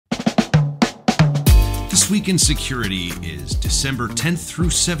Week in Security is December 10th through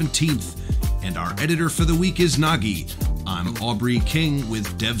 17th, and our editor for the week is Nagi. I'm Aubrey King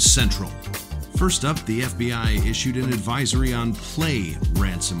with Dev Central. First up, the FBI issued an advisory on Play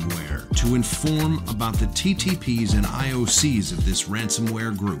ransomware to inform about the TTPs and IOCs of this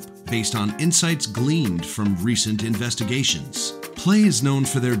ransomware group, based on insights gleaned from recent investigations. Play is known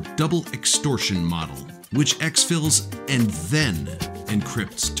for their double extortion model, which exfils and then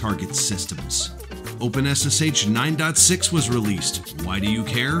encrypts target systems. OpenSSH 9.6 was released. Why do you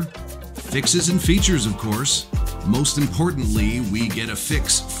care? Fixes and features, of course. Most importantly, we get a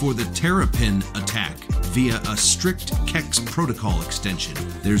fix for the Terrapin attack via a strict KEX protocol extension.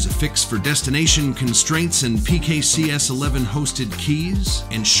 There's a fix for destination constraints and PKCS11 hosted keys,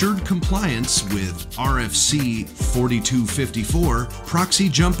 ensured compliance with RFC 4254, proxy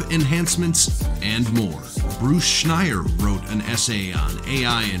jump enhancements, and more. Bruce Schneier wrote an essay on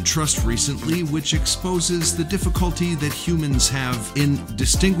AI and trust recently, which exposes the difficulty that humans have in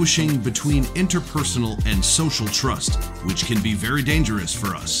distinguishing between interpersonal and social trust, which can be very dangerous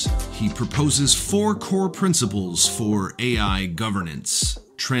for us. He proposes 4 core principles for AI governance: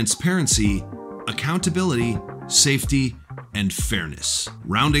 transparency, accountability, safety, and fairness.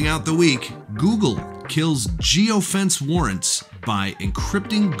 Rounding out the week, Google kills geofence warrants by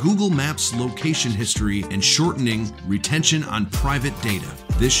encrypting Google Maps location history and shortening retention on private data.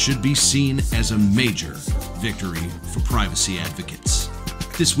 This should be seen as a major victory for privacy advocates.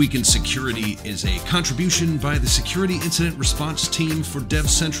 This Week in Security is a contribution by the Security Incident Response Team for Dev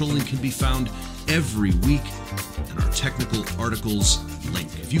Central and can be found every week in our technical articles link.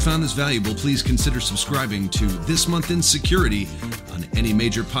 If you found this valuable, please consider subscribing to This Month in Security on any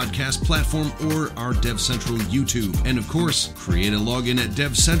major podcast platform or our Dev Central YouTube. And of course, create a login at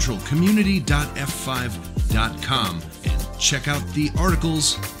devcentral.community.f5.com and check out the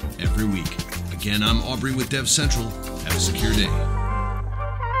articles every week. Again, I'm Aubrey with Dev Central. Have a secure day.